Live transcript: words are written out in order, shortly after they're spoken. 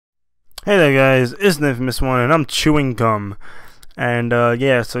Hey there guys, it's the infamous one and I'm chewing gum. And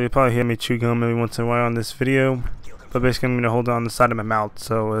yeah, so you'll probably hear me chew gum every once in a while on this video. But basically I'm going to hold it on the side of my mouth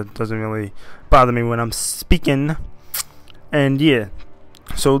so it doesn't really bother me when I'm speaking. And yeah,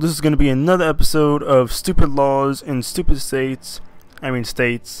 so this is going to be another episode of stupid laws in stupid states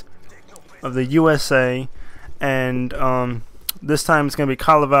of the USA. And this time it's going to be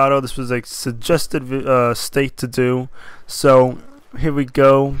Colorado. This was a suggested state to do. So here we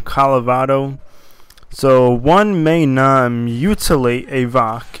go, Colorado. So one may not mutilate a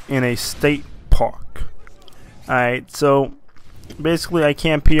rock in a state park. Alright, so basically I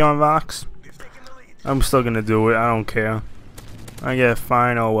can't pee on rocks. I'm still gonna do it, I don't care. I get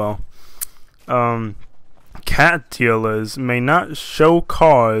fine, oh well. Cat dealers may not show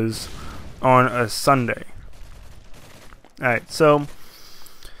cars on a Sunday. Alright, so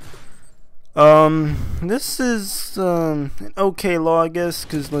this is an okay law, I guess,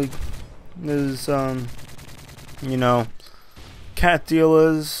 because like there's you know, cat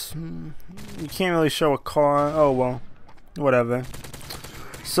dealers, you can't really show a car. Oh well, whatever.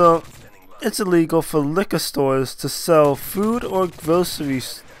 So it's illegal for liquor stores to sell food or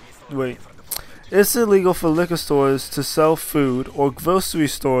groceries. It's illegal for liquor stores to sell food or grocery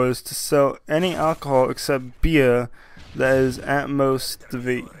stores to sell any alcohol except beer that is at most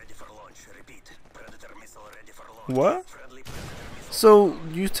 3. What? So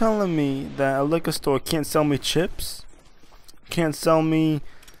you telling me that a liquor store can't sell me chips? Can't sell me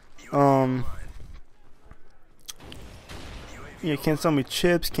can't sell me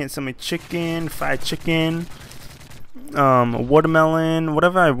chips, can't sell me chicken, fried chicken, watermelon,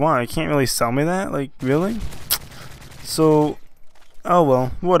 whatever I want. It can't really sell me that? Like, really? So oh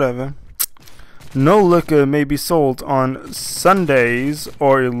well, whatever. No liquor may be sold on Sundays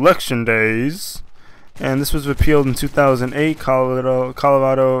or election days. And this was repealed in 2008.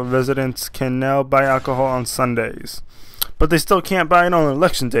 Colorado residents can now buy alcohol on Sundays, but they still can't buy it on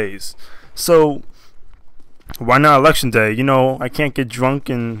election days. So why not election day? You know, I can't get drunk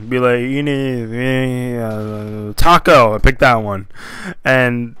and be like, you need taco. I picked that one,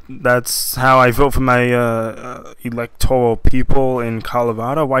 and that's how I vote for my electoral people in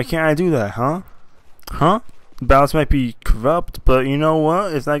Colorado. Why can't I do that, huh? Ballots might be corrupt, but you know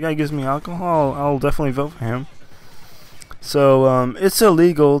what? If that guy gives me alcohol, I'll definitely vote for him. So, it's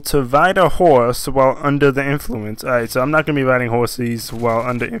illegal to ride a horse while under the influence. Alright, so I'm not going to be riding horses while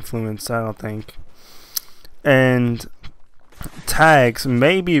under influence, I don't think. And tags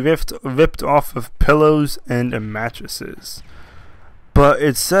may be ripped off of pillows and mattresses. But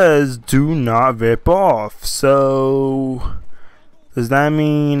it says, do not rip off. So, does that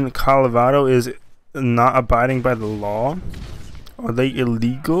mean Colorado is not abiding by the law? Are they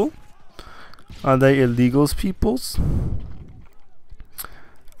illegal? Are they illegals, peoples?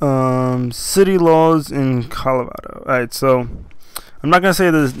 City laws in Colorado. Alright, so I'm not gonna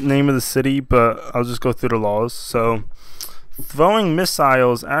say the name of the city, but I'll just go through the laws. So throwing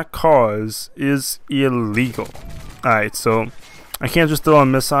missiles at cars is illegal. Alright, so I can't just throw a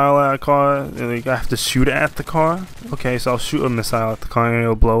missile at a car. Like, I have to shoot it at the car. Okay, so I'll shoot a missile at the car and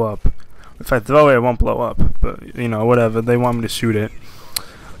it'll blow up. If I throw it, it won't blow up, but you know, whatever, they want me to shoot it.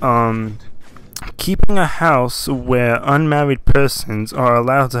 Keeping a house where unmarried persons are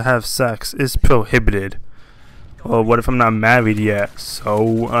allowed to have sex is prohibited. Well, what if I'm not married yet?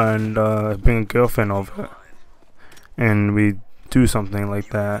 So, and bring a girlfriend over and we do something like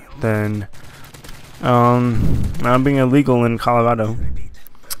that, then I'm being illegal in Colorado.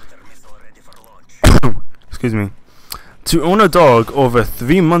 Excuse me. To own a dog over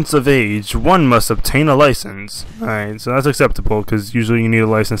 3 months of age, one must obtain a license. Alright, so that's acceptable because usually you need a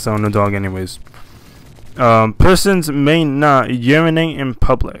license to own a dog anyways. Persons may not urinate in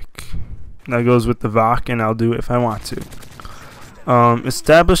public. That goes with the rock, and I'll do it if I want to.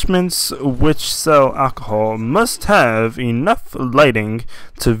 Establishments which sell alcohol must have enough lighting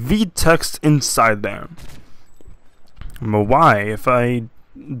to read text inside them. But why? If I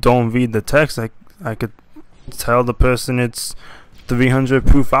don't read the text, I could tell the person it's 300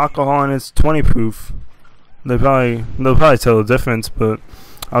 proof alcohol and it's 20 proof. They'll probably tell the difference, but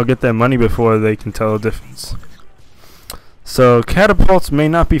I'll get their money before they can tell the difference. So catapults may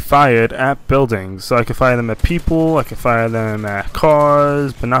not be fired at buildings. So I can fire them at people, I can fire them at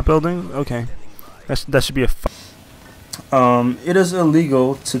cars, but not buildings. Okay, that should be a it is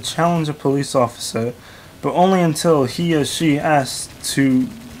illegal to challenge a police officer, but only until he or she asks you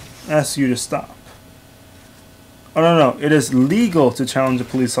to stop. Oh no, it is legal to challenge a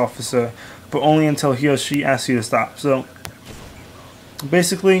police officer, but only until he or she asks you to stop. So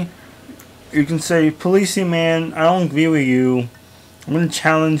basically, you can say, "Policeman, I don't agree with you. I'm going to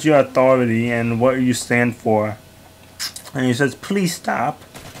challenge your authority and what you stand for. And he says, please stop.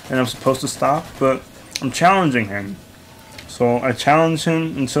 And I'm supposed to stop, but I'm challenging him. So I challenge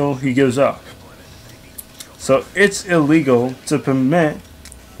him until he gives up. So it's illegal to permit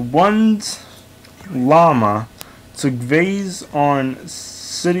one's llama to graze on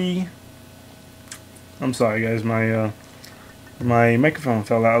city... I'm sorry guys, my microphone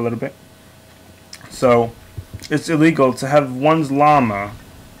fell out a little bit. So it's illegal to have one's llama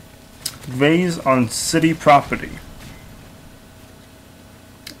graze on city property.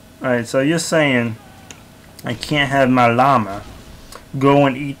 Alright, so you're saying I can't have my llama go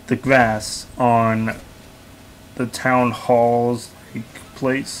and eat the grass on the town hall's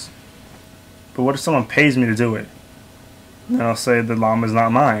place? But what if someone pays me to do it? Then I'll say the llama's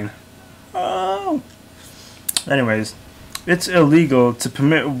not mine. Oh. Anyways, it's illegal to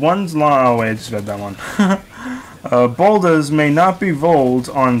permit one's llama. Oh wait, I just read that one. Boulders may not be rolled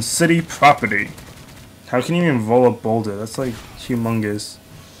on city property. How can you even roll a boulder? That's like humongous.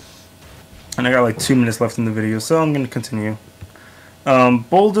 And I got like 2 minutes left in the video, so I'm gonna continue.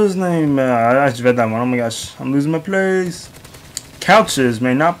 Boulders name. I just read that one. Oh my gosh, I'm losing my place. Couches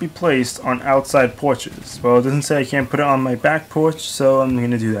may not be placed on outside porches. Well, it doesn't say I can't put it on my back porch, so I'm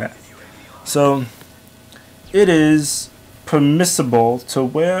gonna do that. So, it is permissible to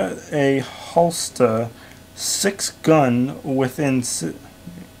wear a holster 6-gun within.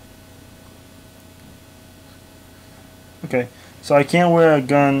 Okay, so I can't wear a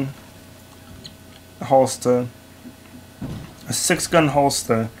gun. Holster, a 6-gun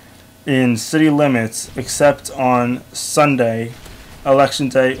holster in city limits except on Sunday, election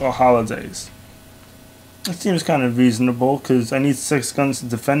day, or holidays. It seems kind of reasonable because I need 6 guns to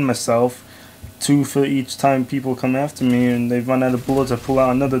defend myself, 2 for each time people come after me and they run out of bullets, I pull out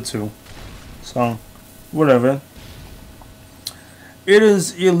another 2. So, whatever. It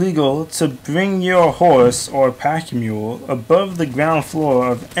is illegal to bring your horse or pack mule above the ground floor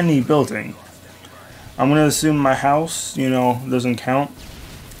of any building. I'm going to assume my house, doesn't count.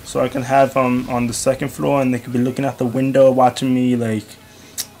 So I can have them on the 2nd floor and they could be looking out the window watching me, like,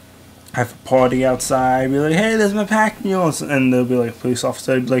 have a party outside. Be like, hey, there's my pack mule. And they'll be like, police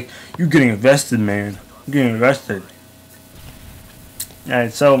officer, be like, you're getting arrested, man. You're getting arrested.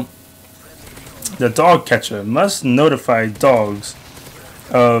 Alright, so the dog catcher must notify dogs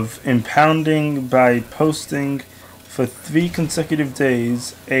of impounding by posting for 3 consecutive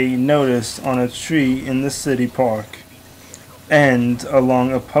days a notice on a tree in the city park and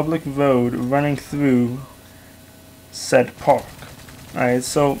along a public road running through said park. Alright,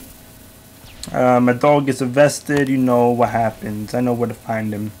 so my dog gets arrested, you know what happens. I know where to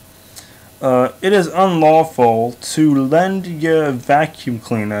find him. It is unlawful to lend your vacuum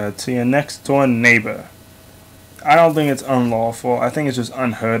cleaner to your next door neighbor. I don't think it's unlawful. I think it's just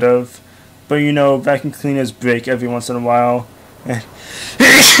unheard of. But vacuum cleaners break every once in a while. And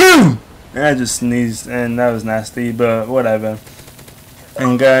I just sneezed and that was nasty, but whatever.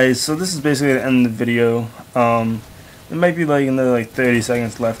 And guys, so this is basically the end of the video. It might be like another 30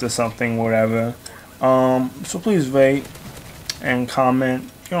 seconds left or something, whatever. So please rate and comment.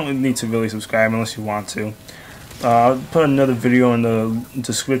 You don't need to really subscribe unless you want to. I'll put another video in the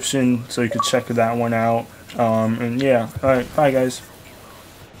description so you can check that one out. And yeah, alright, bye guys.